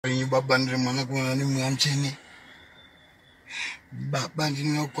Baba ndiri mwana kuna ni mwamchene. Baba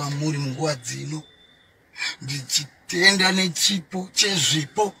ndinokwa muri munguwa dzino. Ndichitenda nechipo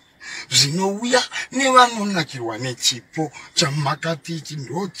chezvipo zvinouya nevanonakirwa nechipo chamakati ichi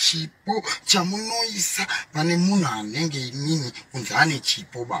ndo chipo chamunoisa pane munhu anenge inini kunzi ane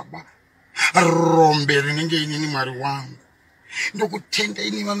chipo baba. Rombe rinenge inini Mwari wangu. Ndokutenda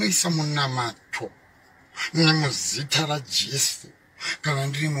ini vanoisa munamato nemuzita raJesu. Kana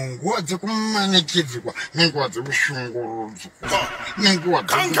ndiri munguwa dzekumanikidzwa nenguwa dzekushungurudzwa nenguwa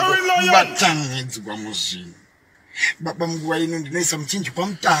dzekubatanidzwa muzvinhu. Baba munguwa ino ndinoisa muchinjikwa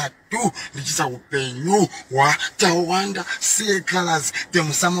mutatu ndichisa upenyu hwatawanda Selektress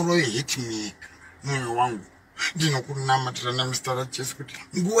temusamuro wehitmaker. Mwoyo wangu ndinokunamatira namuzita raJesu kuti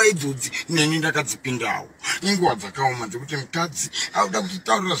nguwa idzodzi neni ndakadzipindawo. Inguwa dzakaoma dzekuti mukadzi auda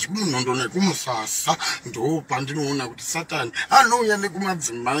kutitaurira zvekumunhondo nekumusasa, ndo pandinoona kuti Satani anouya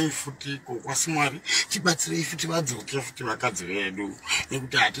nekumadzimai futi iko. Kwasi Mwari tibatsirei futi vadzoke futi vakadzi vedu,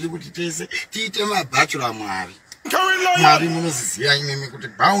 nekuti hatiri kuti tese tiite mabhachura Mwari. Mwari munoziziva imimi kuti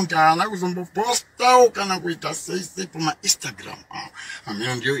Bound haana kuzombopostawo kana kuita sei pamaInstagram.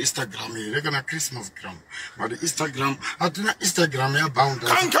 Ameno ndiyo Instagram here kana Christmasgram. Mwari Instagram hatina Instagram yaBound.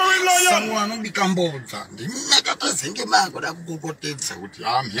 Sangu anobika mbodza ndinakatazenge magoda kukokotedza kuti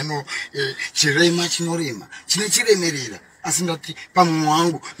ameno chirema chinorema chine chiremerera. Asi ndati pamwe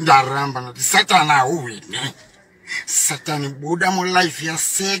wangu ndaramba ndati Satani auwine. Satani buda mu life ya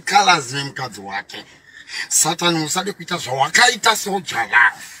Selektress nemukadzi wake. Satani usade kuita zvawakaita soja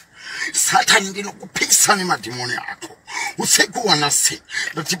lafu. Satani ndinokupisa nemadhimoni ako. Usekuwana sei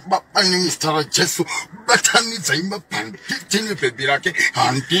ndati baba nemuzita raJesu batanidza imba panditi nebhebhi rake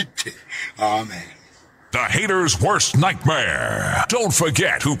handiti. Amen. The hater's worst nightmare. Don't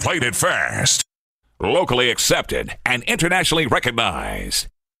forget who played it first. Locally accepted and internationally recognized.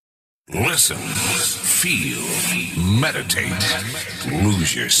 Listen, feel, meditate,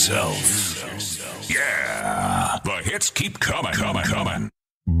 lose yourself. Yeah, the hits keep coming.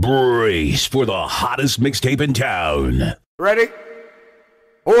 Brace for the hottest mixtape in town. Ready?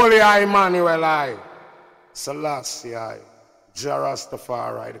 Holy I, Emmanuel I, Selassie I,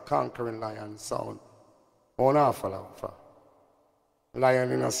 Jarastafari, the conquering lion sound. On off alpha.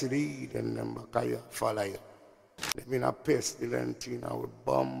 Lion in a city, then them bakaya follow you. They been a pestilent with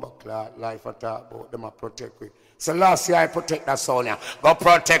bomb clot life attack about them a protect we. Selassie I protect that sound ya. Go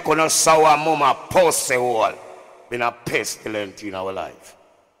protect on a sour mama pussy wall. Been a pestilent in our life.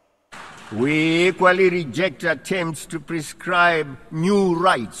 We equally reject attempts to prescribe new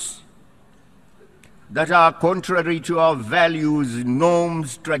rights that are contrary to our values,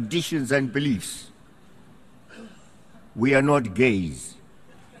 norms, traditions, and beliefs. We are not gays.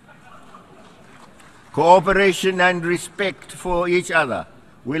 Cooperation and respect for each other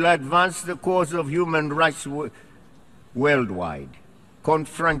will advance the cause of human rights worldwide.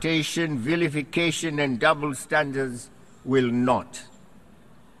 Confrontation, vilification, and double standards will not.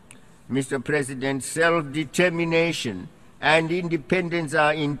 Mr. President, self-determination and independence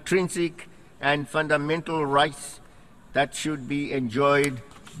are intrinsic and fundamental rights that should be enjoyed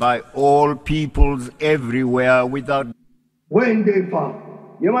by all peoples everywhere without... When they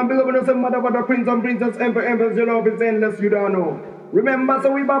fall, you man big up on some mother, but the prince and princess, emperors, your love is endless, you don't know. Remember,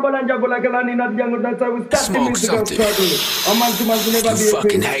 so we babble and juggle like a land in that jungle, that's how we start the music of struggle. A man to man to never be a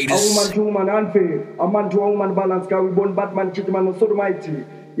fair, a woman to woman unfair, a man to a woman balance, because we born Batman, cheat man, so mighty.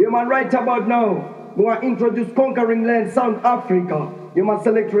 You man right about now, we want to introduce conquering land, South Africa. You man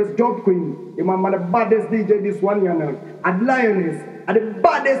Selektress, DopeQueen. You man the baddest DJ this one, you know. And Lioness, and the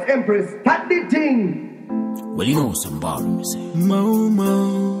baddest Empress, that the thing. Well, you know some bar, me say.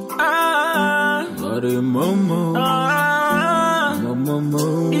 Momo, body Momo, Momo,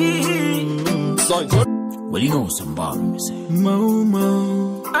 well, you know some bar, me say.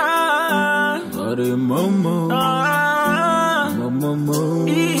 Momo, body Momo, Momo.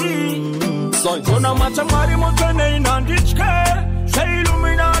 Kuna matamari motene inandichke, she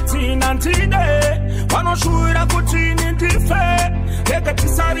illuminati nantide, wanoshura kutini ndife, leka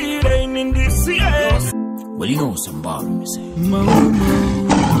tisarire inindisie. Well, you know some bar, me say. Momo,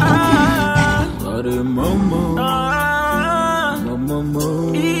 body Momo, Momo.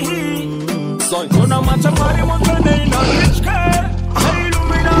 Kuna matamari motene inandichke, she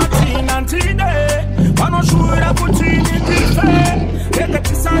illuminati nantide, wanoshura kutini ndife. Leka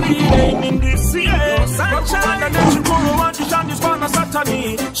tisarire inindisie. Sanchana nechikuru wanchishandi spana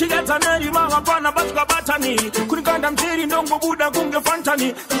satani. Shigeta neri mawa pana batuka batani. Kunikanda mtiri ndongo buda kunge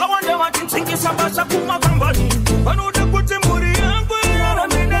fantani. Kawande wakinchingi sabasha kumakambani. Wanude kutimuri yangu ya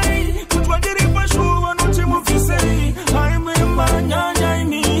minei. Kutwandiri pashu wanuti mufisei. Haime manyanya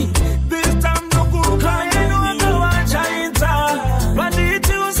ini.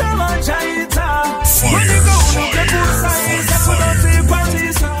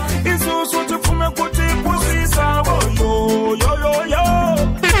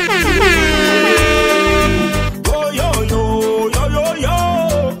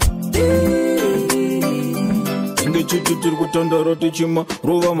 kutandara tichima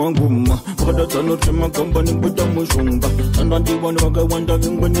rova manguma vakadatana rutema kambani buta mushonga andandivani vakawanda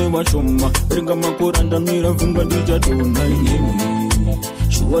vingwa nevashoma ringa makoranda mira vingwa ndichadona inini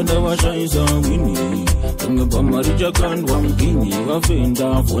shuwanda vashaisa wini ringa pamari chakandwa mkini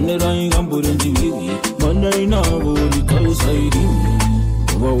vafenda fonerai amburenzi vivi manainavo rikaisaidini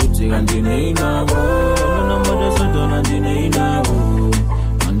vaudze andineinavo anamada satana andineinavo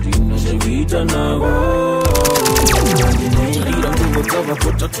andina zvekuita navo ndinira nguvokava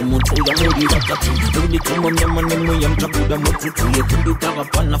potatu mutunga muri vatatu ndikutoma nyama nemweya mtabuda mututu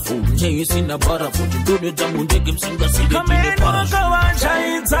yekunditaka fu nyeisina barafu tudodedza mundege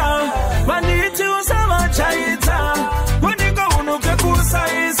msingasikekavachaidza vanditi usavachaidza kundika unoke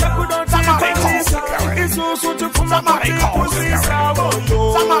kusaisa kudotikwatisa isusu tupfuma kutikusisa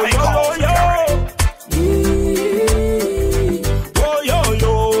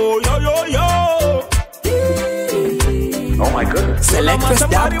Selektress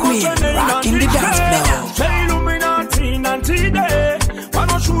DopeQueen, rocking the dance now. Illuminati nantide,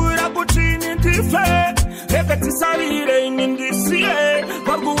 wanoshura kuchini tife, repetisarire inindisie,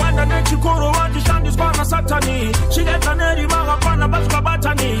 varguwanda nechikoro wajishandiswa na satani, shigeta neri magapana basuka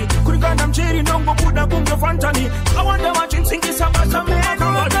batani, kurikanda mchiri nongo buda kunge fantani, awanda wachinsingisa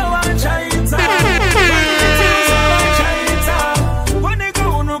basameno wada wachaita, wanika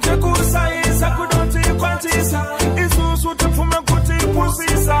unuke kusaisa kudoti kwantisa, isusu tufume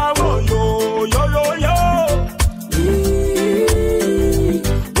pusisa, oh yo yo yo yo,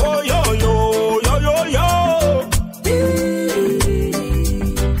 oh yo yo yo yo yo.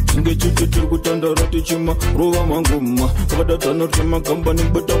 Ngechitete kutandara tichima rova manguma vakadatana rutema kambani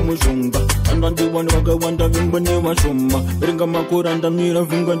buta mushonga andandivani vakawanda vingwa nevashoma ringa makoranda mira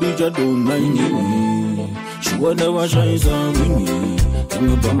vingwa ndichadona inini shuwanda vashaisa wini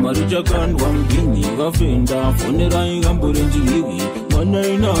pamari chakandwa mgini vafenda fonerai amburenzi vivi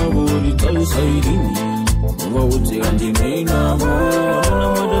manainavo rikaisaidini vaudze andineinavo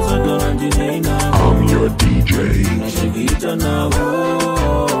anamada satana andineinavo nazvekuita navo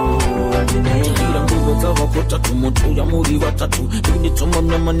andineinira nguvo dzavapotatu mutuya muri vatatu ndikunditsoma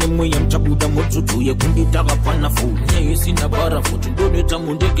mnyama nemweya mtabuda mututu yekunditaka fu nyeisina barafu tindodeta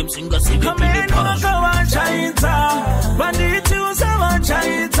mundege msingasikekavachaidza vanditi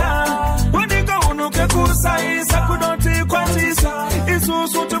usavachaidza kundika unuke kusaisa kudoti kwatisa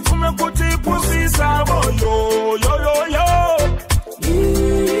isusu tupfume kutipusisa voyo yo yo yo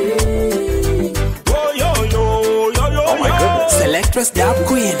Selektress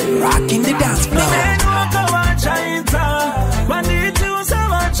DopeQueen, rocking the dance now. Vanditi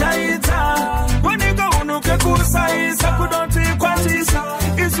usavachaidza kundika unuke kusaisa kudoti kwatisa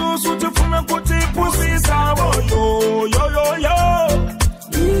isusu tupfume kutipusisa voyo yo yo yo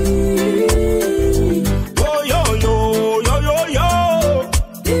oh yo yo yo yo yo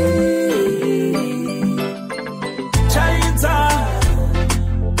chaidza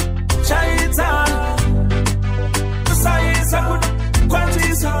chaidza kusaisa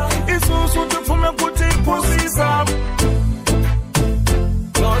kwatisa isusu tupfume kutipusisa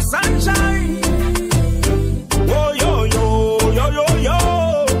no sunshine oh yo yo yo yo yo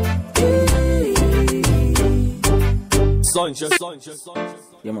sunshine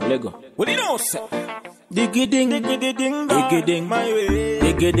yeah man Lego what do you know sir diggy ding diggy ding diggy ding my way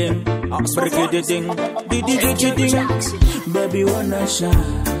diggy ding diggy ding diggy ding baby wanna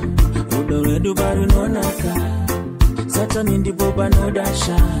shine udoredu bari nonaka Satan in the boba no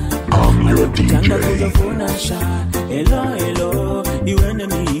dasha Tanga kujafuna sha Hello hello you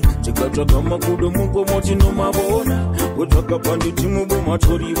enemy Chikatra kama kudo mungo moti no mabona Utaka pandi timu boma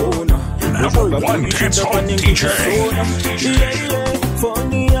tori bona Number one dance hall DJ. Yeah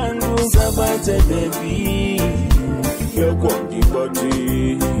Phone yangu sabate baby Yakwandi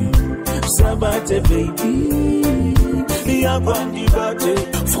bati Sabate baby Yakwandi bati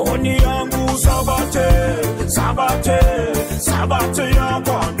Phone yangu sabate Sabate, sabate ya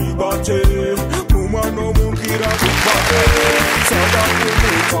kwani bate Kumano mukira kupate Sabate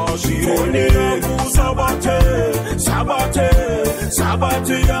mutashi Kone yangu sabate Sabate,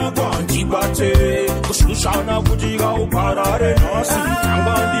 sabate ya kwani bate Kushushana kujiga uparare nasi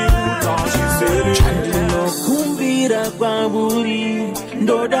Angandi utashi sere Chandino kumbira kwa buri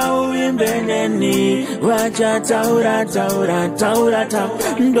Ndoda uimbeneni Wacha taura taura taura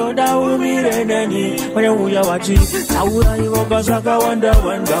taura Ndoda umireneni Wanyauya wachi Taura iwoka shaka wanda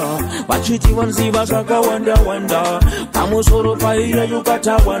wanda Wachiti wanziva shaka wanda wanda Pamusoro paia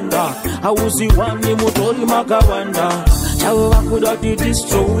yukata wanda Hauzi wani mutori maka wanda Chawe wakuda di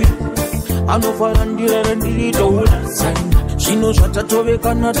destroy Anofarandira ndiri toula Sanda Zino shata tove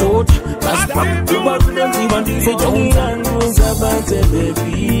kana tota Kaspa kuba kudanziva ndife jonza Sabate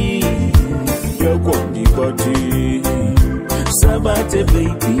baby Yakwandi bate Sabate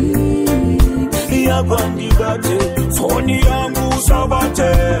baby Yakwandi bate Foni yangu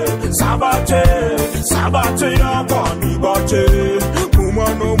sabate Sabate Sabate yakwandi bate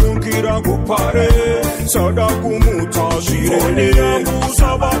Kumano munkira kupare Sada kumuta zirene yangu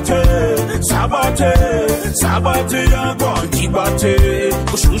sabate Sabate Sabate yakwandi bate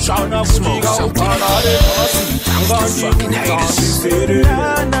Kusushana kutiga uparare Tanganji mutasi sere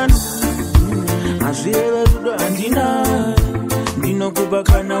Azire rudo andina Dino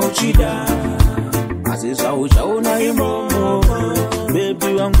kubakana uchida Aziza uchauna imomo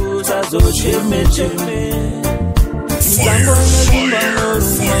Baby wangu sazo cheme cheme Mkangone kumbano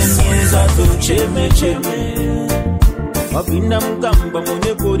rumangu sazo cheme cheme Wapinda mkamba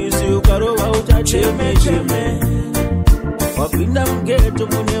mwenye polisi ukarowa ucha cheme cheme Wapinda mgeto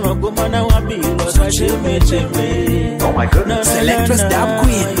mwenye magomana wabilo sa cheme cheme Oh my goodness, Selektress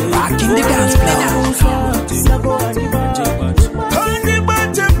DopeQueen, rocking the dance floor.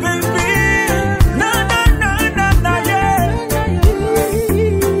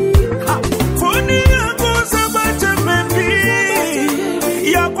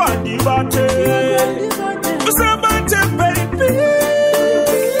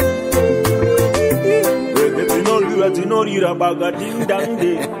 Dzinorira baga ding dang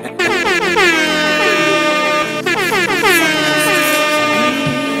ding.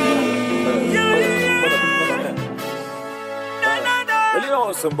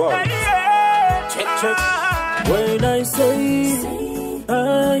 Awesome boy. Check, check. When I say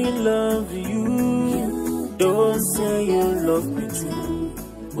I love you, don't say you love me too.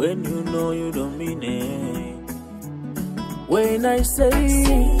 When you know you don't mean it. When I say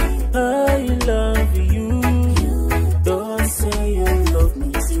I love you, don't say you love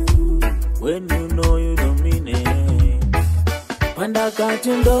me too. When you know you don't mean it. Pandakati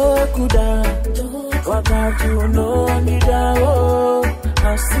ndokuda, wakati unonida oh.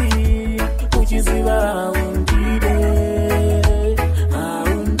 Asi, uchiziva undide.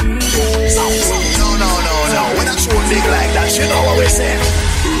 No. When I show big like that, you know what we say.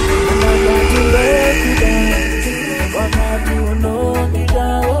 Wakati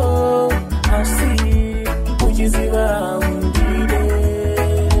unonida oh. Asi, uchiziva undide.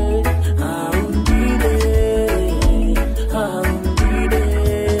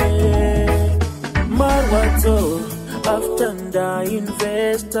 Marwato. After the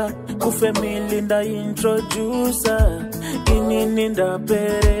investor, kufamily the introducer, in the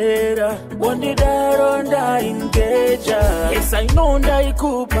perera, one did I run the engager. Yes, I know that I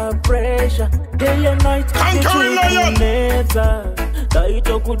could pressure, day and night, later.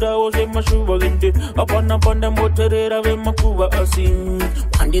 Daito kuda oze mashuba gende, upon the motorera ve makuba asin.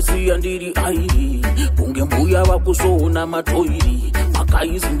 Andisi andiri ai, punge mbuya wakusona matoiri.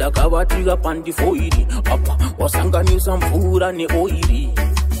 Makaizi ndakavatiga pandifoiri, apa wasanganisa mvura ne oiri.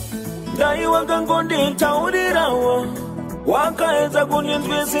 Dai wakangonde taurirawo, wakaedza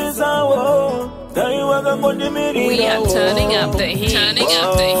kuninzwisisawo. Dai wakangonde mirirawo. We are turning up the heat. These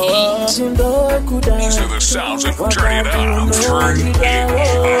are the sounds of Turn It Up. Turn It Up.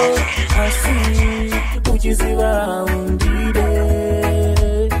 Uchiziva undide.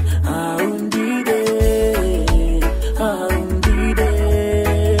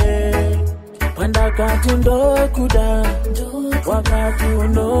 Pandakati ndokuda, wakati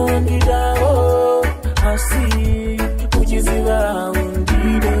unonida oh. Asi, uchiziva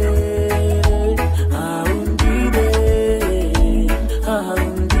undide.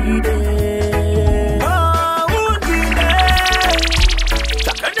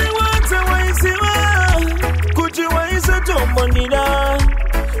 Takane wanze waisiwa, kuti waisa tombondida.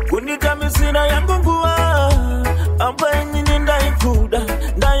 Kunita misina yangu nguwa, ambaye nyini ndaikuda.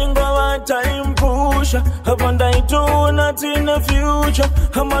 Ndaingwa time pusha, hapa ndaito nothing in the future.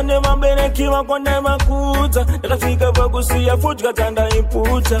 Hama never benekiwa kwa never kuta. Nakafika vakusia futi katanda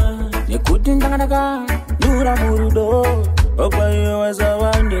iputa. Nikuti ndanganaga, nura murudo. Opa iyo waza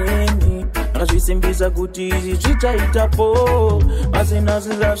waneni. Nakashisimbisa kuti izi chicha itapo. Asina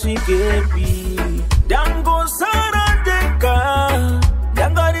sila shikepi. Dango sarandeka.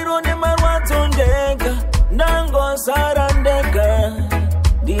 Dangariro ne marwato ndeka. Dango sarandeka.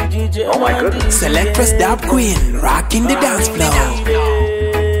 Oh my goodness. Selektress DopeQueen, rocking the dance floor.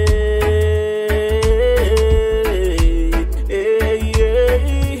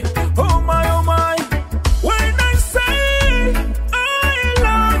 Oh my, when I say I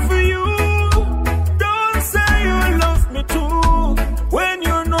love you, don't say you love me too. When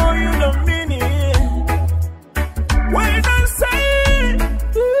you know you don't mean it. When I say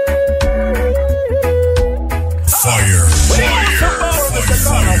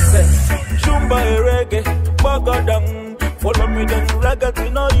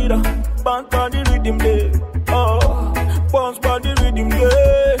reggae Dzinorira, bounce on the rhythm day. Oh, bounce on the rhythm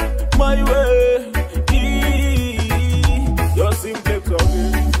day. My way, your simplex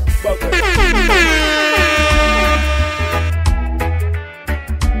again.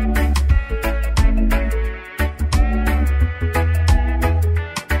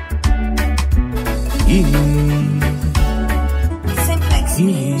 Simplex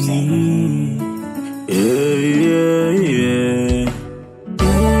music.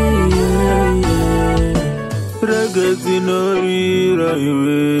 Reggae Dzinorira,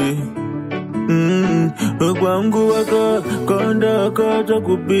 kwangu waka kanda kacha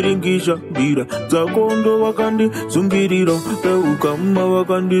kubiringisha bira zakondo wakandi zungirira peukama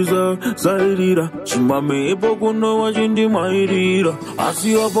wakandiza sairira chimamepo kuno wachindi mairira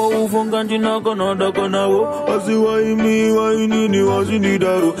asi apa ufonga ndinakanadaka nawo asi waimi wainini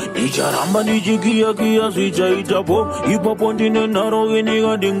wazindidaro icharamba ndichikiyakiya zvichaitapo ipapo ndine nharo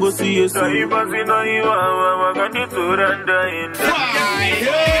inika ndingosiye saipa zinaivava vakandidzora ndaenda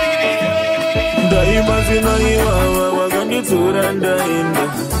Daima zinaiwawa wakandidzora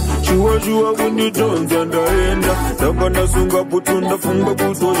ndaenda Shuwa kunditonza ndaenda Ndanga ndasunga putu ndafunga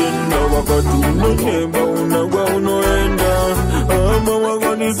kutoenda Wakati unonemba unagwa unoenda Ama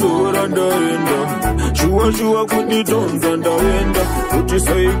wakandidzora ndaenda Shuwa kunditonza ndaenda Kuti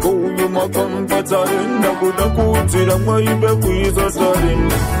saiko uyu makampatsaenda Kuda kuudzira mwaibe kuisa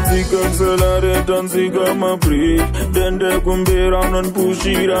tarenda Zika nzika mabreak Dende kumbera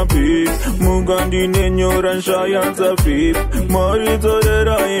unanpushira pik Mugandine nyora nshaya nzafip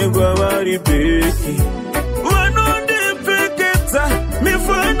Maridzorera yekwa vari peki Vanondipekedza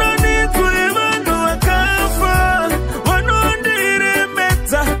mifananidzo yevanhu vakafa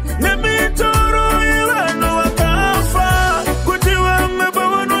Vanondiremedza nemitoro yevanhu vakafa Kuti vamwe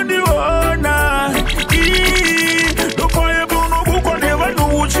pavanondiona Ndopayepo unobukwa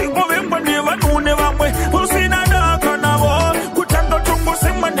nevanhu uchingovengwa nevanhu nevamwe usina daka navo Kutanga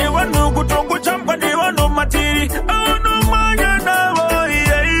tungosemwa nevanhu kutongochambwa nevanhu matiri Anomanya navo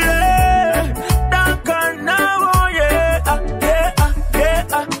Daka navo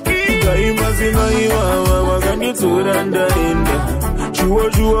Daima zinaiwawa wakandidzora ndaenda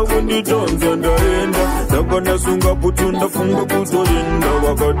Shuwa kunditonza ndaenda Ndanga ndasunga putu ndafunga kutoenda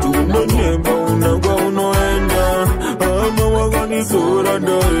Wakati unonemba unagwa unoenda Ama wakandidzora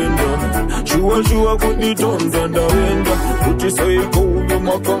ndaenda Shuwa kunditonza ndaenda Kuti saiko uyu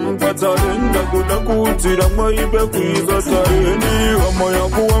makampatsaenda Kuda kuudzira mwaibe kuisa tarendi Hama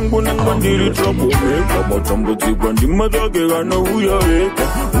yangu wangu nanga ndiri troublemaker Matambudzikwa ndimatsvake kanouya veka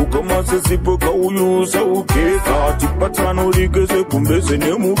Ukamasesipo kauyu usaukeka Atipatsano rikese kumbese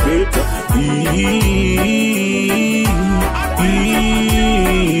nemubheta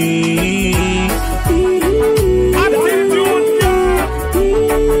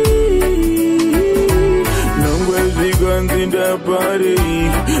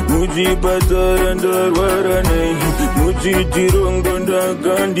Ndaparei muchipatara ndarwara nei muchitirongo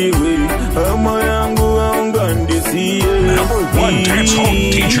ndakandiwe hama yangu aungandisiye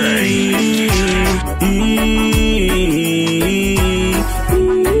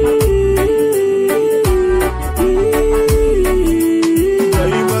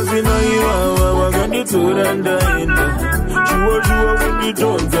Daima wakandidzora ndaenda Shuwa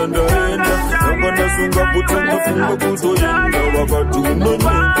kunditonza ndaenda Ndanga ndasunga putu ndafunga kutoenda Wakati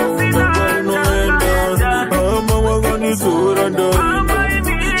unonemba unagwa unoenda Ama wakandidzora ndaenda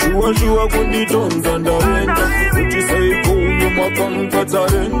Shuwa kunditonza ndaenda Kuti saiko uyu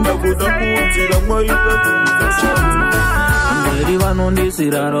makampatsaenda Kuda kuudzira mwaibe kuisa Mberi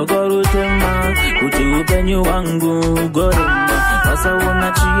vanondisira roko rutema Kuti upenyu wangu gorema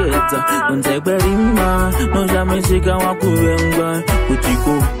Vasaona chiedza kunze kwerima Nozhamisika wakuvengwa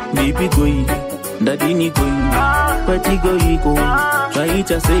Kutiko ndipikoi ndadinigoi Patikoiko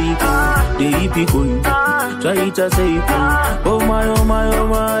zvaita seiko Ndeipikoi zvaita seiko Oh my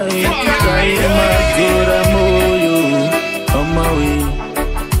Daimadzora moyo Oh my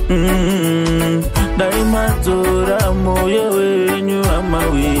Daimadzora moyo wenyu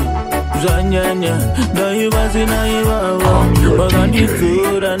amawe Zvanyanya daiva zinaivawa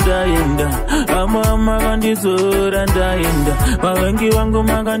Vakandidzora ndaenda Ama makandidzora ndaenda Vavengi vangu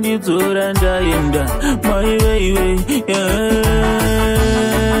makandidzora ndaenda Maiweiwe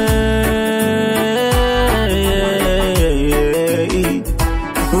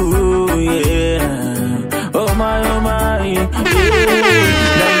Oh my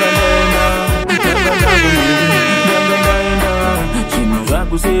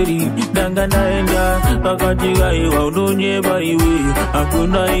Kuseri yanga naenda akatika iwa unonyeba iwe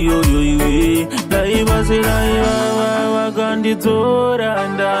hakuna iyoyo iwe daiva sedaiva vakandidzora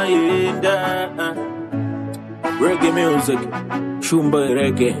ndaenda. Reggae music, Shumba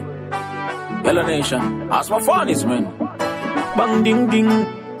reggae, Bella Nation, that's my funnies, man. Bang ding ding.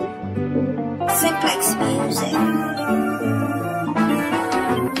 Simplex music.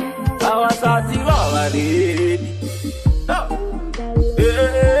 I was at the already.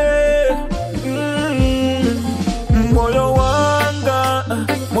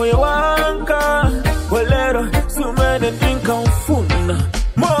 Moyo wanga, walero, sumene dinka ufuna.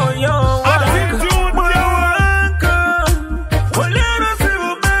 Moyo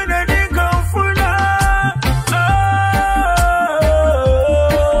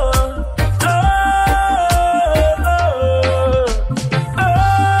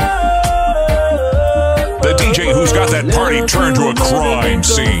who's got that party turned to a crime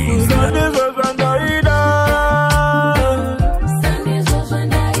scene.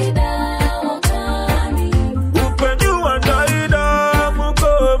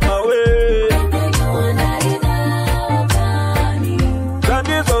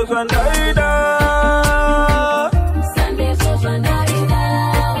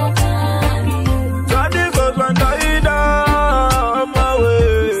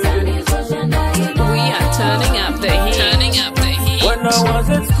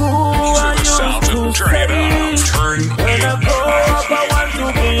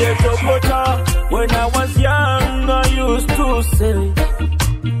 When I was young, I used to say,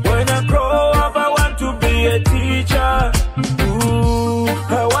 when I grow up, I want to be a teacher. Ooh,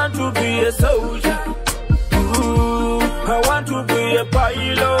 I want to be a soldier. Ooh, I want to be a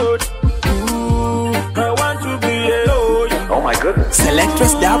pilot. Ooh, I want to be a lawyer. Oh my goodness.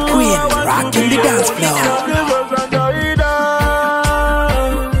 Selektress DopeQueen, rocking the dance floor.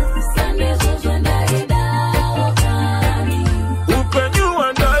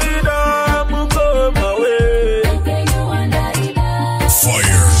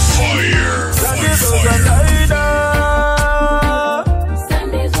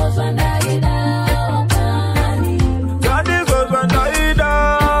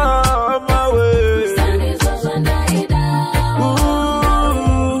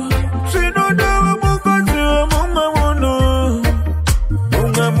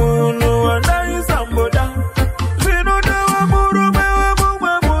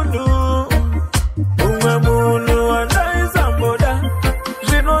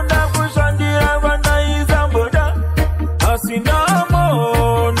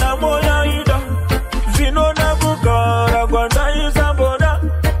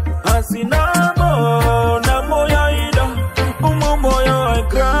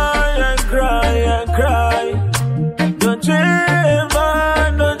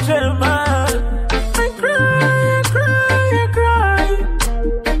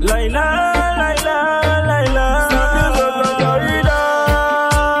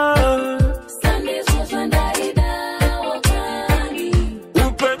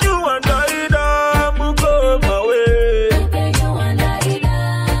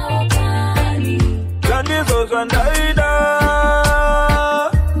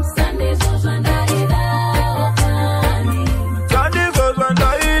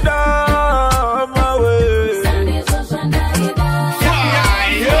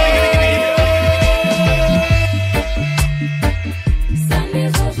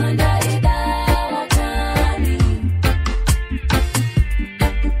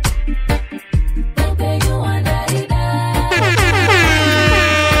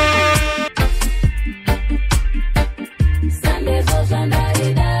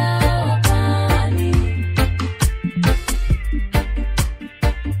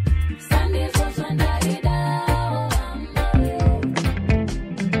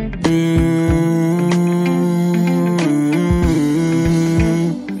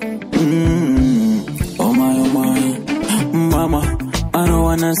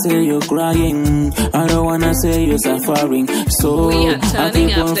 Say you're crying, I don't wanna say you're suffering. So I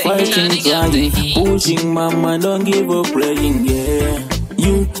keep on fighting, trying, pushing, mama, don't give up praying, yeah.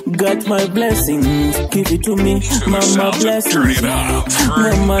 You got my blessings, give it to me, mama, blessings.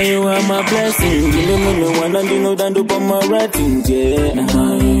 Mama, you are my blessing. Give me the one and you know that do my writings, yeah.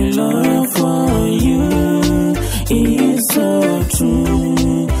 My love for you is so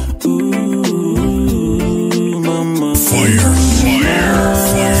true. Ooh, mama. Fire.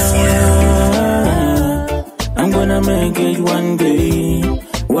 I'm gonna make it one day.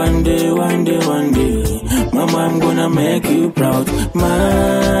 Mama, I'm gonna make you proud.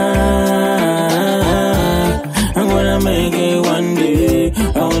 I'm gonna make it one day.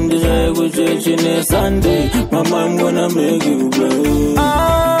 I want to say good each and Sunday. Mama, I'm gonna make you blow.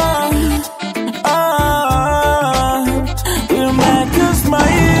 We'll make you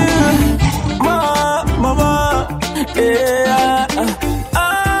smile, mama, yeah.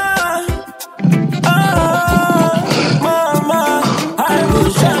 Mama, I will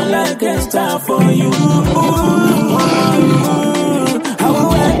shine like a star for you. I will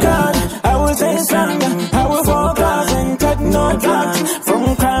work hard, I will stay strong, I will focus and take no drugs.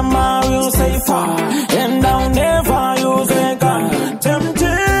 From crime I will stay far, and I'll never use a gun.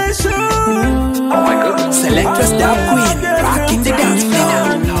 Temptation. Oh my God, Selektress DopeQueen, rocking the dance floor.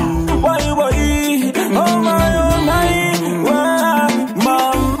 Oh my,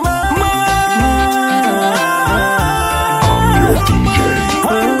 mama.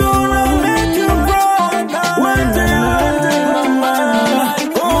 I'm gonna make you proud. One day, mama.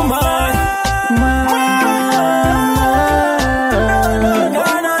 Oh my,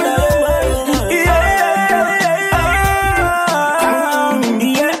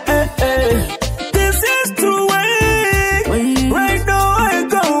 this is too late. Right now I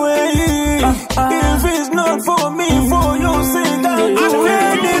go away. If it's not for me, for your sake, I'll do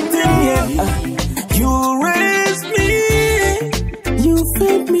anything. Yeah. You raised me, you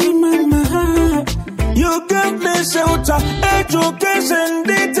fed me, mama. You gave me shelter, education,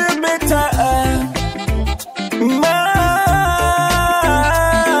 did it better.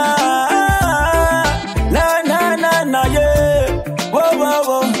 Na, yeah.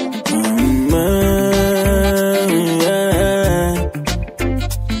 Whoa.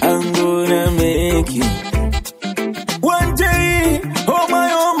 I'm gonna make you one day. Oh my,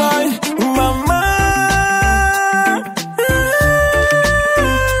 mama.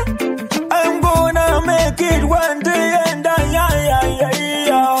 I'm gonna make it one day, and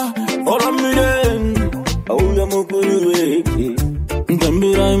yeah. Follow me then. Oh, I'm gonna make it.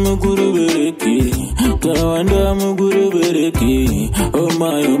 Tambira, I'm gonna make it. Tawanda, I'm gonna make it. Oh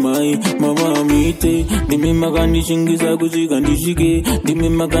my, mama mite. Dimi magandi shingisa kuzigandi shige. Dimi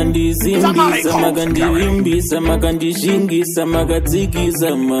magandi zimbisa, magandi limbisa, magandi shingisa,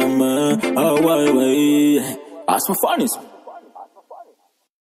 magazigisa, mama. Oh, why? That's my funniest.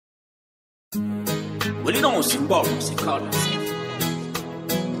 Well, you don't sing ball, you call it.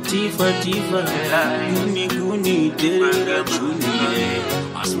 Tifa, Guni, Dera, Juni.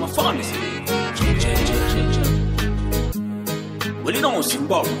 That's my funniest. Well, you don't sing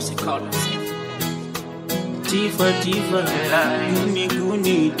ball, you call it. Tifa,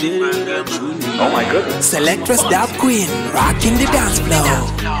 Guni, Dera, Juni. Oh my goodness. Selektress DopeQueen, rocking the dance floor.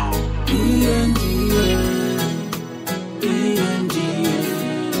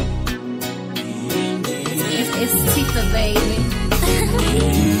 It's Tifa, baby.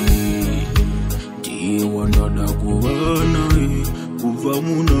 Diye wandada kuwana kuva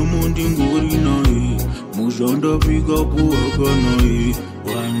muna mundi ngori nae mujanda pika kuwakana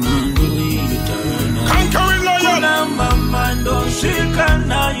wanando itana kuna mama ndo shika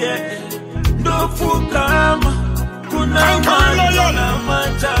naye ndo fukama kuna mama na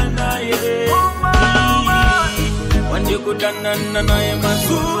matana ye wanje kutanana naye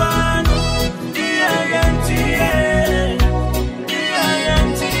masuano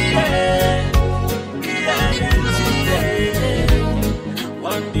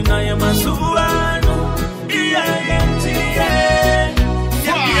Wandinaye masuano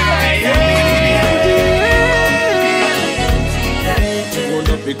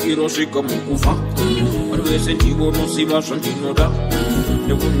Pikiro shika mukufa Arwese ndigo nosiba shantinora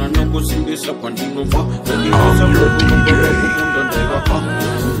Nekuna nango simbisa kwa ndinova Nandirosa mukunda ndegapa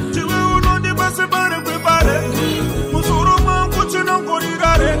Chiwe unodi base bare kwebare Musuro mangu chino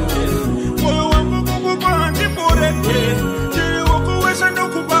korirare Moyo wangu kukupa antipore Chiri wako wesha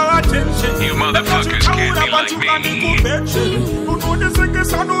ndokupa attention You motherfuckers can't be like me. Unode seke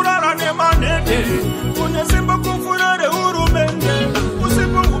sanurara ne manete Unye simba kufurare urumende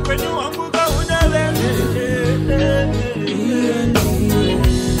Usipo upenyu wangu ka unelende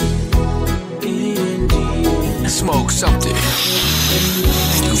Smoke something.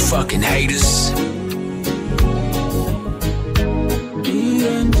 You fucking haters.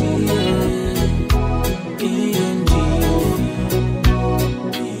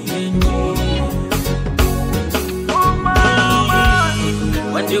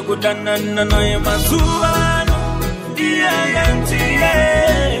 Wanje kutanana naye masuano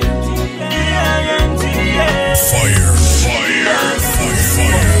Fire.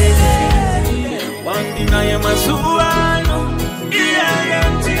 Wandinaye masuano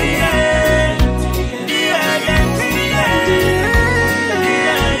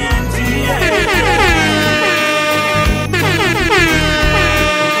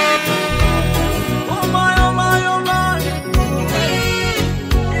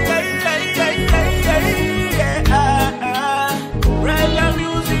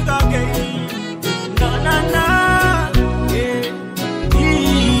Na na na, yeah.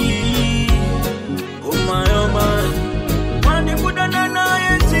 Oh my, money Buddha na na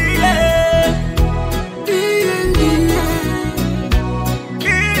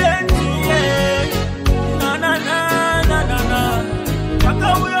na na na na na. Paka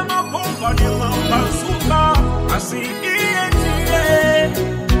uya mapomba ni mapasuka, asi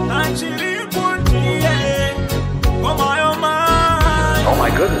Oh my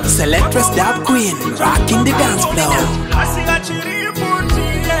goodness. Selektress DopeQueen, rocking the dance floor.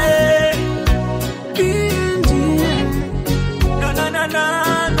 Na na na na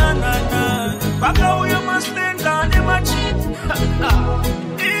na na na. Paka uya maslenga ni machi.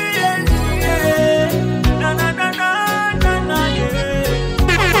 Na na na na na na yeah.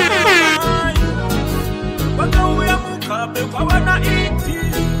 Paka uya mukabe kwa wana iti.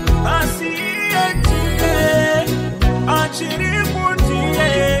 Asi achiri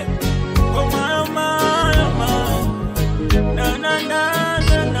puntie. Oh mama, na na na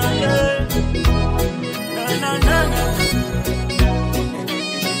na na yeah. Na na na na.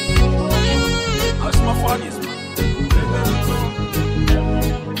 That's my funniest man.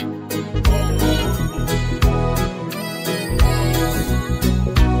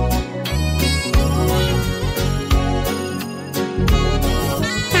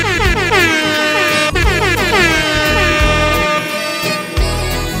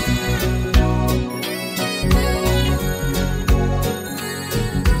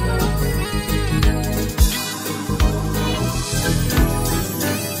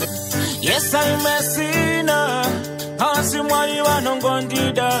 Yes, I'm a sinner. Asimwani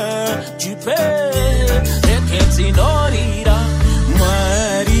wanongondida. Jipe, Dzinorira.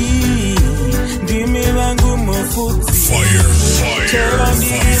 Mari, ndimi wangu mufuti. Chera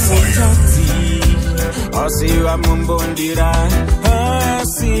ndimi mutati. Asiwa mumbondira.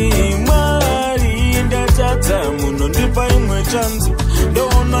 Asimwari ndatata muno ndipa imwe chanzi.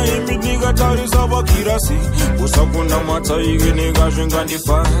 Ndona iminiga tarisa bakirasi. Usakuna mata iginiga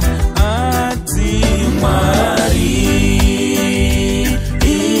zvingandifa. Dzinorira.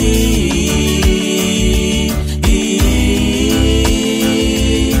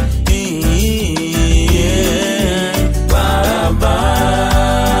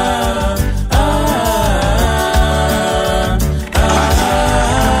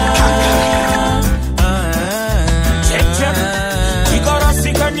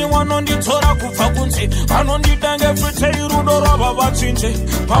 Anonditange fute irudo raba vachinje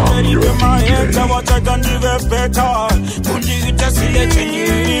Pamerike maheta wataka ndive beta Kundiita siye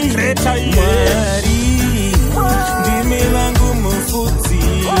chenyiri kreta Mari, ndimi wangu mufuti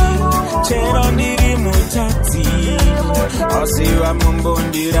Chera ndiri mutati Asiwa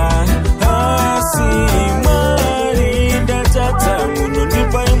mumbondira Asimari ndatata muno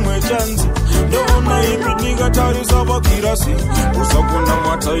ndipa imwe chanzi Ndona iminiga tarisa bakirasi Usakuna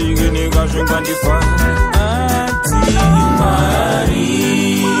mata iginiga zvingandifa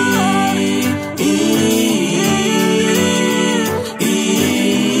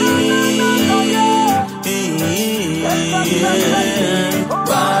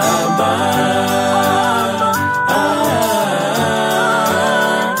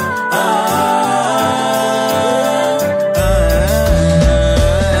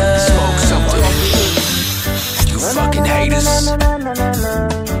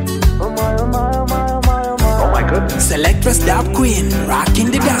Selektress DopeQueen,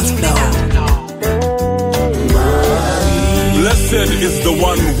 rocking the dance floor. Blessed is the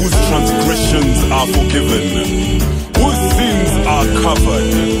one whose transgressions are forgiven, whose sins are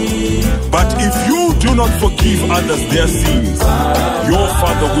covered. But if you do not forgive others their sins, your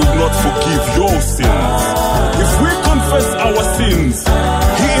Father will not forgive your sins. If we confess our sins,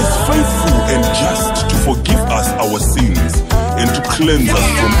 He is faithful and just to forgive us our sins and to cleanse us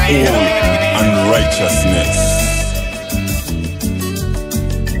from all unrighteousness.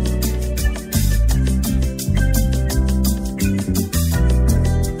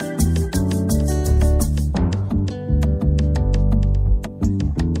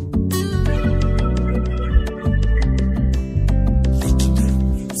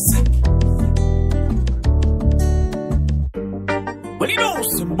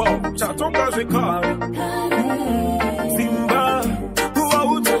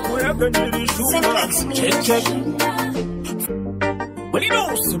 Check. Well, you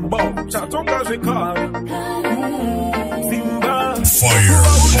know some bomb. Chatonga Zikar.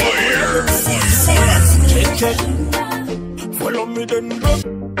 Fire. Check. Follow me then.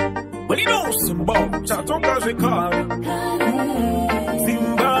 Well, you know some bomb. Chatonga Zikar.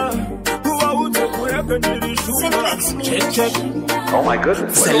 Simba. Who out of where can you check. Oh my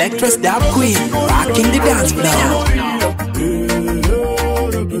goodness. Selektress DopeQueen, rocking the dance floor.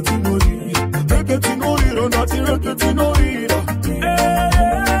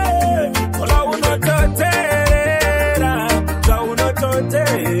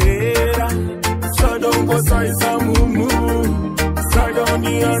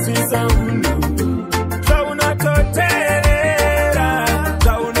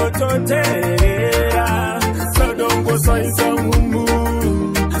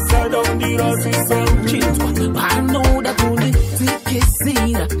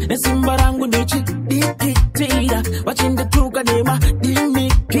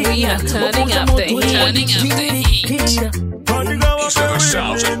 Turning up the heat. These are the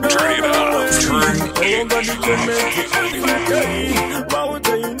sounds of Turn It Up. Turn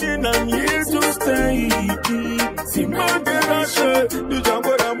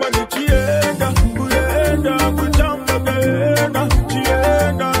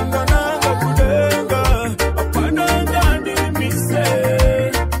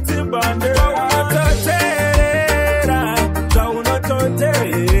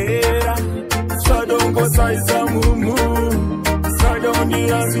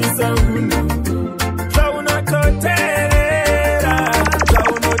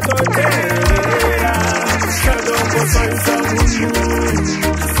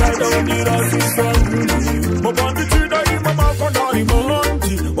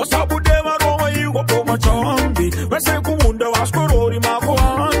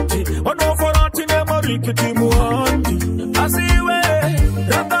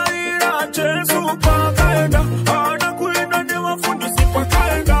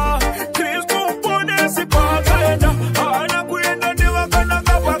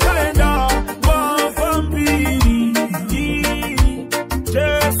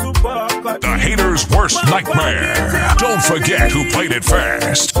nightmare. Don't forget who played it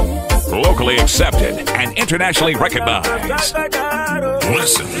first. Locally accepted and internationally recognized.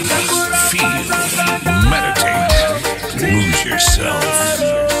 Listen, feel, meditate, lose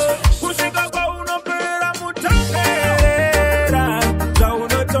yourself.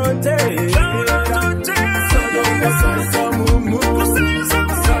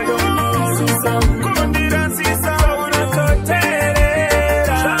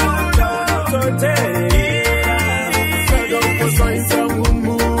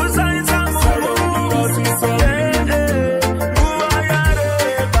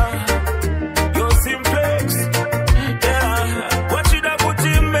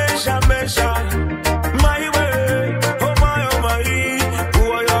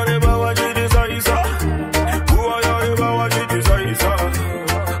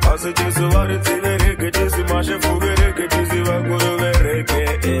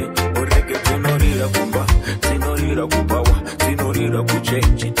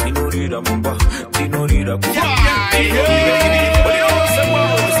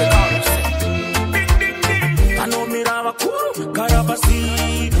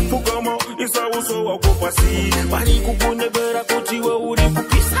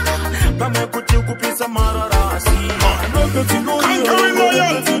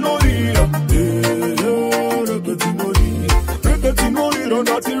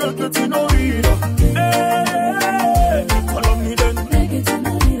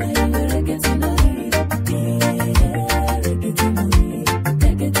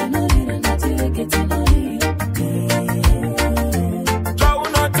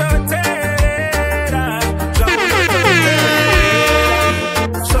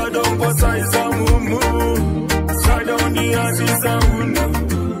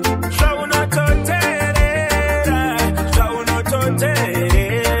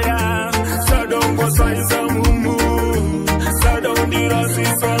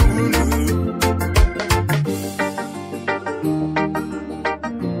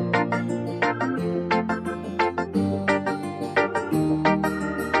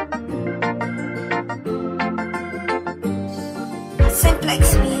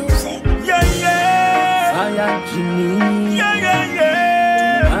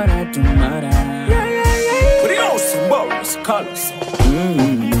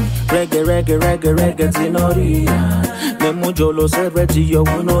 Reggae, Dzinorira. Memujolo celebrity yo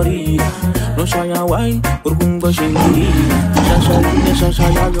Dzinorira. No shaya why, urgungo shingiri. Shasha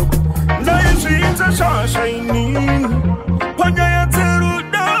yo. Naya shita shashini. Panya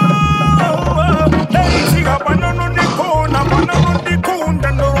teruda. Tiga banano nikona, banano nikunda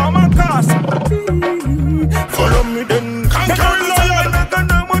no ramakasi. Follow me then.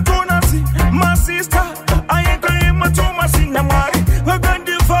 My sister, I ain't going to my sinamari. We're going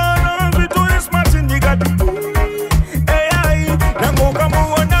to find out between this match and you got the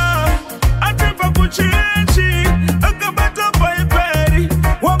chichi akabata paiperi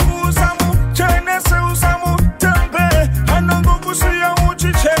wakusamu chenese usamu tembe anango kusiya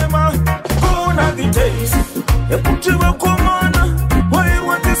uchichema kuna details ekutiwe kumana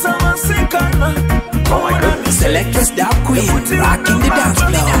waiwatisa masikana Selektress DopeQueen, rocking the dance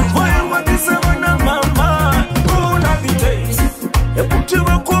floor. waiwatisa wana mama kuna details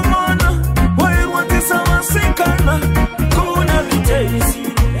ekutiwe kumana waiwatisa masikana kuna details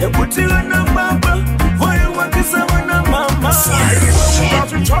ekutiwe na baba waiwatisa wana mama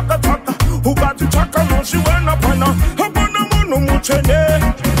chaka chaka ukati chaka noshi wena pana hapana munu muchene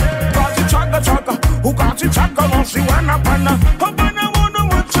ukati chaka chaka ukati chaka noshi wena pana hapana munu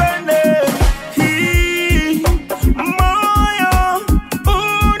muchene moyo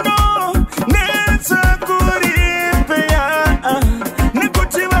uno neza kuripea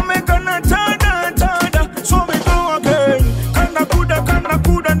nikutiwa mekana tada tada so we go again kana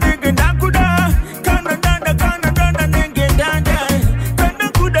kuda ndege ndakuda kana dada ndege dada kana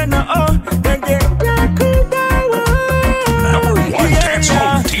kuda na oh ndege ndakuda Number one dance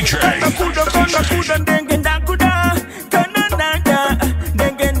home DJ. kana kuda ndege ndakuda kana dada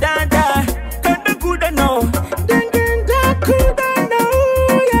ndege dada kana kuda no ndege ndakuda no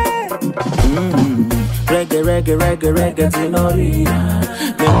yeah. Reggae Dzinorira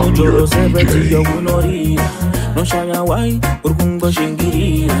Nemujolo sebreti yogunorira No shaya wai urkungo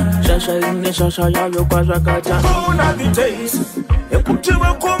shingirira Shasha ine shasha yayo kwa shakata Kuna details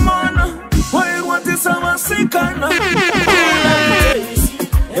ekutiwe kumana waiwatisa masikana Kuna details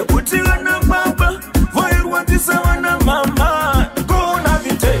ekutiwe na baba waiwatisa wana mama Kuna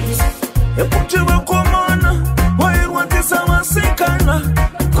details ekutiwe kumana waiwatisa masikana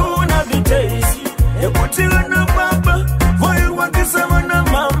Kuna details ekutiwe na baba waiwatisa wana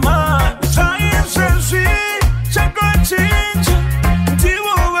mama Shaye shenshi chaka chincha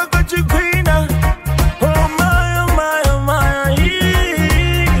Tiwo waka chikwina Oh my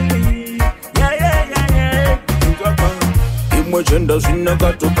yeah Imwechenda zine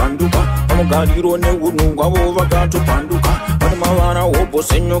katupanduka Amugaliro ne ununga wova katupanduka Mavana obo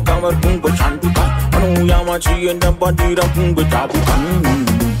senyo kama kungwe chanduka Uyama chienda bandira kungwe tabuka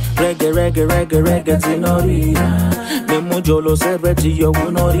Reggae Dzinorira Nemujolo sebreti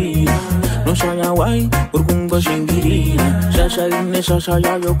yogunorira No shaya wai urkungo shingirira Shasha ine shasha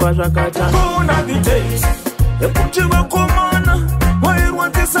yayo kwa shakata Kuna details ekutiwe kumana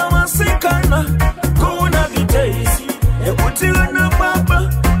waiwatisa masikana Kuna details ekutiwe na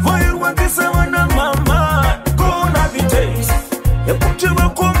baba waiwatisa wana mama Kuna details ekutiwe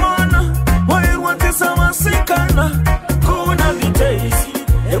kumana waiwatisa masikana Kuna details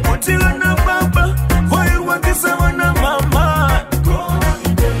ekutiwe na baba waiwatisa wana mama Kuna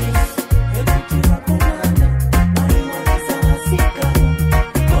details ekutiwe kumana waiwatisa masikana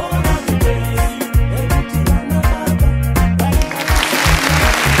Kuna details ekutiwe na baba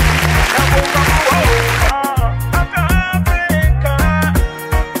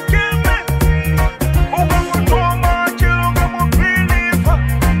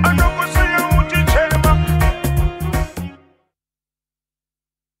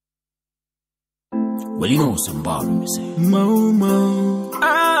Well, you know some bar, me say. Momo,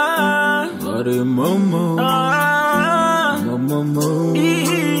 Lordy Momo, Momo,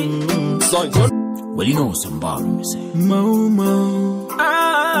 Well, you know some bar, me say. Momo,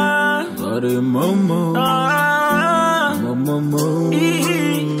 Lordy Momo, Momo.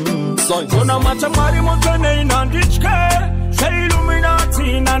 Kuna matamari motene inandichke, se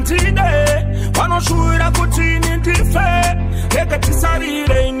illuminati nantide, wanoshura kutini ndife, eka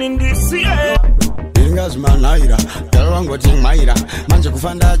tisarire inindisie. Ingas manaira, tarango timaira, manje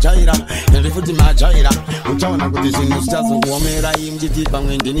kufanda jaira, nilifuti majaira, utaona kuti zinu stazo kuomera, imjiti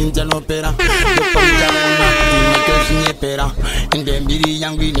pamwendi ninjanopera, nyepera, inde mbiri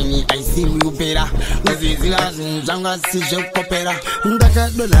yangu nini aisimu upera, nazizila zinjanga sijokopera,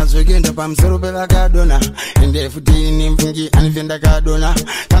 ndakadona zogenda pamsoro pela kadona, inde futi nimfungi anifenda kadona,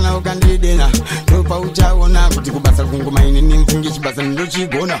 kana ukandidena, topa ujaona, kuti kubasa kunguma ini nimfungi chibasa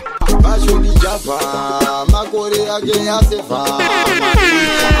ndochigona. Basho di Java, makore age asefa,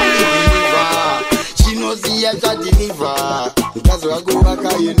 chinozi ya chadiniva, mkazo wako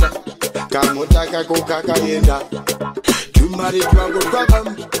wakaenda, kamotaka kokakaenda, tumari twango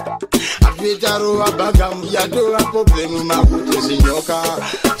twabam, apitaro wabagam, yadoa problemu makuti zinyoka,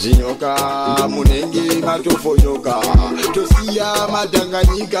 munenge matofonyoka, tosia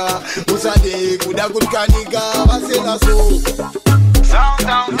madanganyika, musade kudakukanika, vasena so. Sound.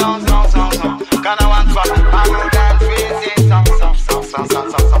 Kinda want fun, I know that crazy sound.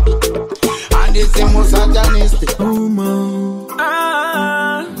 And it's the most satanistic.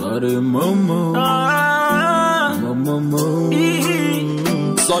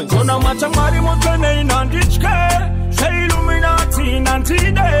 Kona machamari motene inandichke She illuminati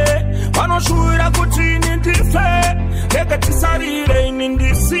nantide Panoshura kutini ndife Keke tisarire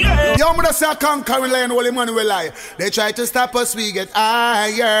inindisie Yo, I'm gonna say I conquering lion, Holy Manuel lie. They try to stop us, we get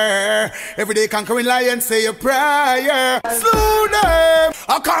higher. Every day conquering lion, say a prayer. Slew them.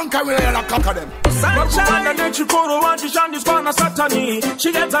 I conquer lion, I conquer them. Sanchana de chikoro wanti shandi spana satani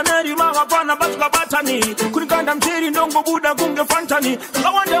Shigeta neri maga pana batuka batani Kunikanda mtiri ndongo buda kunge fantani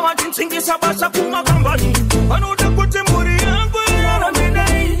Kawande wanti msingi sabasa kuma kambani Anuda kutimuri yangu yana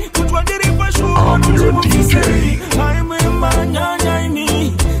midai Kutwadiri pashu I'm DJ I'm in my nyanya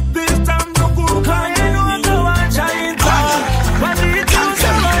This time no kuka yenu waka wachaita Wadika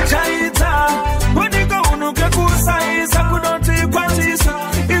usa wachaita Wadika unuke kusaisa Kudoti kwa tisa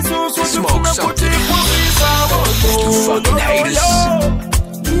Smoke something. You fucking haters.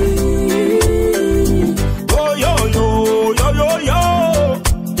 Oh yo yo yo yo yo.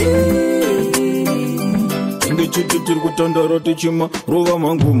 Ingechitir kutanda roti chima rova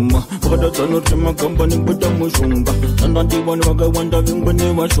manguma. Pada tanur chima company buta mushumba. Tanda diwani waga wanda vimba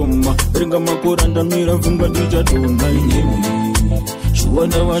ne washuma. Ringa makuranda mira vimba dija tuna inimi.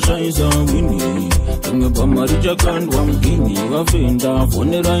 Shuana washaisa wini. Tunge pamarija kandwa mgini. Wafenda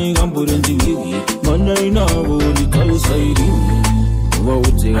fonera ingamburenzi wiwi. Mana inavo likausa irimi.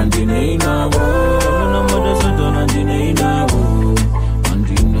 Wauti andine inavo. Mana mada satana andine inavo.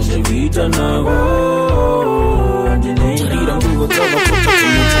 Andina sevita navo. Andine inavo. Mbuwa kawa kota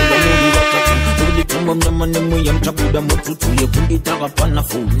kumuchula muri wakati. Uli kama mnamane mwiya mchabuda mututu. Yekundi taka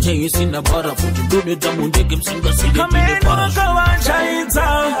panafu. Nye sina barafu. Tudode tamu ndeke msinga sige kine parafu. Kamenu waka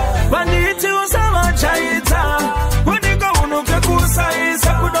wachaita. Banditi usa wachaita. Wadika unuke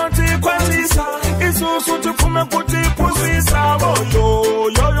kusaisa. Kudoti kwa tisa. Isusu tukume kuti pusisa. Oh yo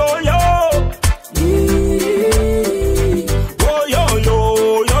yo yo yo. Oh yo yo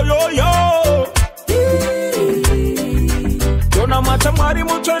yo yo yo. Dona machamari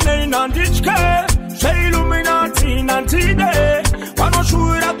mutone inandichke. She illuminati nantide.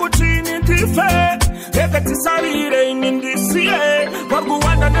 Panoshura kutini ndife. Keke tisarire inindisie. Wargu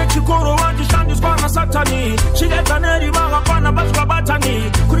wanda nechikoro wanti shandi spana satani. Shigeta neri maga pana batuka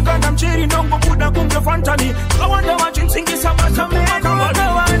batani. Kurikanda mchiri ndongo buda kunge fantani. Kawanda wanchi msingi sabata mega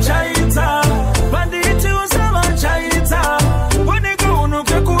wada wanchaita. Banditi usa wanchaita. Wadika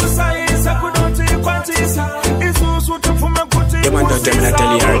unuke kusaisa kudoti kwa tisa. Isusu tufume kuti pusisa. I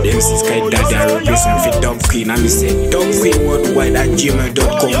tell you how them is kind daddy I represent for DopeQueen and me say DopeQueen worldwide at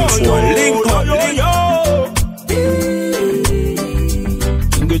gmail.com for a link up.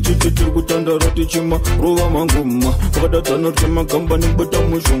 Ingechitir kutanda roti chima rova manguma. Pada tanur chima company buta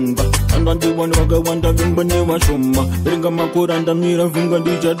mushumba. Tanda diwani waga wanda vimba ne washuma. Ringa makuranda mira vinga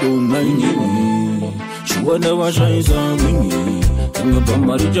dija dona inini. Shuana washaisa wini. Tunge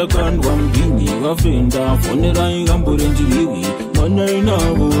pamarija kandwa mgini. Wafenda fonera ingamburenzi wiwi. Mana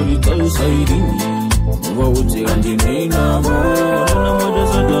inavo likausa irimi. Wauti andine inavo. Mana mada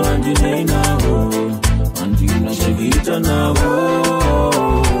satana andine inavo. Andina sevita navo.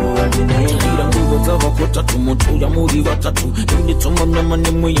 Andina mbugo kawa kota tumutu ya muri watatu. Indi tuma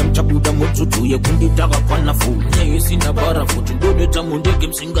mnamane mwiya mchabuda mututu. Yekundi taka panafu. Nye sina barafu. Tudode tamu ndeke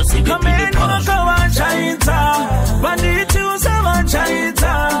msinga sige kine parafu. Kamenu waka wachaita. Banditi usa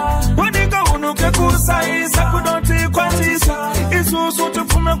wachaita. Wadika unuke kusaisa. Kudoti kwa tisa. Isusu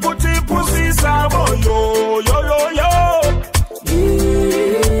tufume kuti pusisa. Oh yo yo yo yo.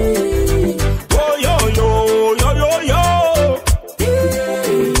 Oh yo yo yo yo yo.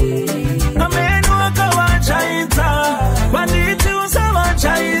 Kamenu waka wachaita. Banditi usa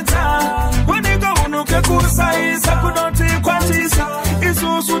wachaita. Wadika unuke kusaisa. Kudoti kwa tisa.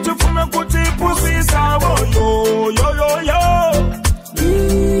 Isusu tufume kuti pusisa. Oh yo yo yo yo.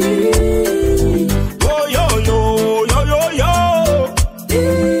 Oh yo yo yo yo yo.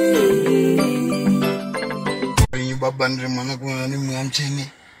 Baba ndiri mwana kuna ni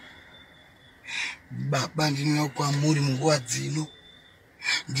mwamchene. Baba ndino kwa muri munguwa dzino.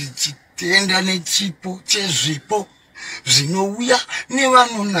 Ndichitenda nechipo chezvipo. Zvinouya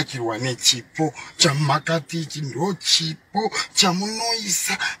nevanonakirwa nechipo. Chamakati ichi ndo chipo.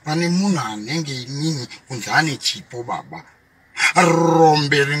 Chamunoisa pane munhu anenge inini kunzi ane chipo baba.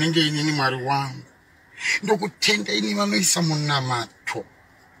 Rombe rinenge inini mwari wangu. Ndokutenda ini vanoisa munamato.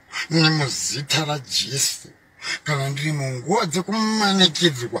 Nemuzita raJesu. Kana ndiri munguva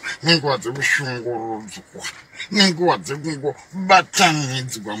dzekumanikidzwa, nenguva dzekushungurudzwa, nenguva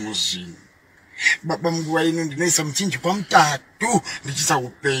dzekubatanidzwa muzvinhu. Baba munguva ino ndinoisa muchinjikwa mutatu ndichisa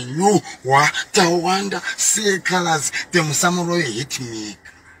upenyu hwatawanda sekalazi temusamuro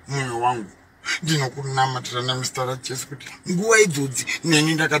wehitmaker. mwoyo wangu ndinokunamatira namista rajesu kuti nguva idzodzi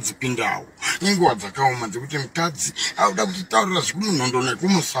neni ndakadzipindawo inguva dzakaoma dzekuti mukadzi auda kutitaurira zvikumunhondo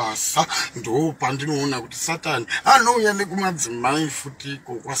nekumusasa ndo pandinoona kuti satani anouya nekumadzimai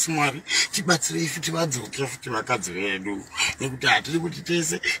futiko kwasi Mwari tibatsirei futi vadzoke futi vakadzi vedu nekuti hatiri kuti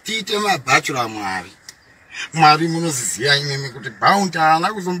tese tiite mabhachura Mwari. Mwari munoziziva imimi kuti Bound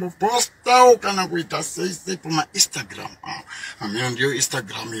haana kuzombopostawo kana kuita sei pama Instagram. Ameno ndiyo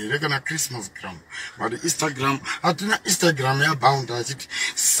Instagram here kana Christmas gram. But Instagram hatina Instagram ya Bound achiti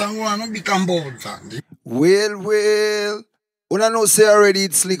sango anobika mbodza. Well, when I know say already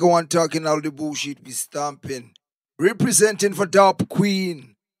it's Slicker One talking all the bullshit we stamping. Representing for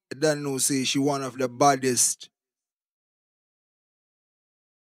DopeQueen. I don't know say she one of the baddest.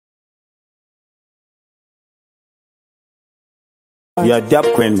 Yeah,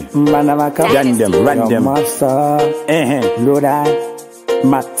 DopeQueen. Random.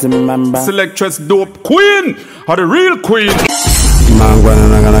 Selektress DopeQueen are the real queen.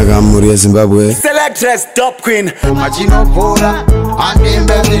 Selektress DopeQueen.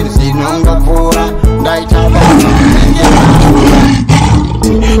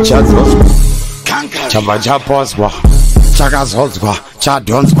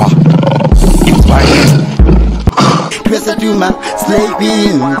 Mr. Tuma,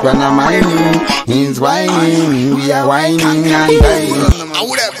 sleeping, when I'm whining, he's whining, we are whining and dying.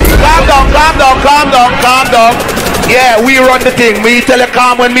 Calm down. Yeah, we run the thing. Me tell you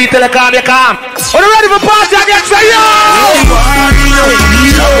calm, when me tell you calm, you calm. Are you ready for party again? Say yo!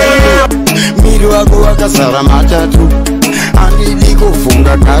 Me do a go a kasara matatu, and the go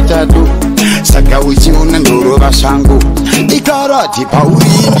funga katatu. Saka uchiona ndoro bashango ikarati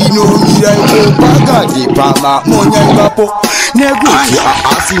paurindi no mira yo pakati pama monya ipapo neguti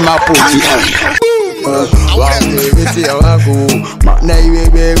asimapoti wangu beti wangu na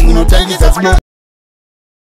iwewe unotangisa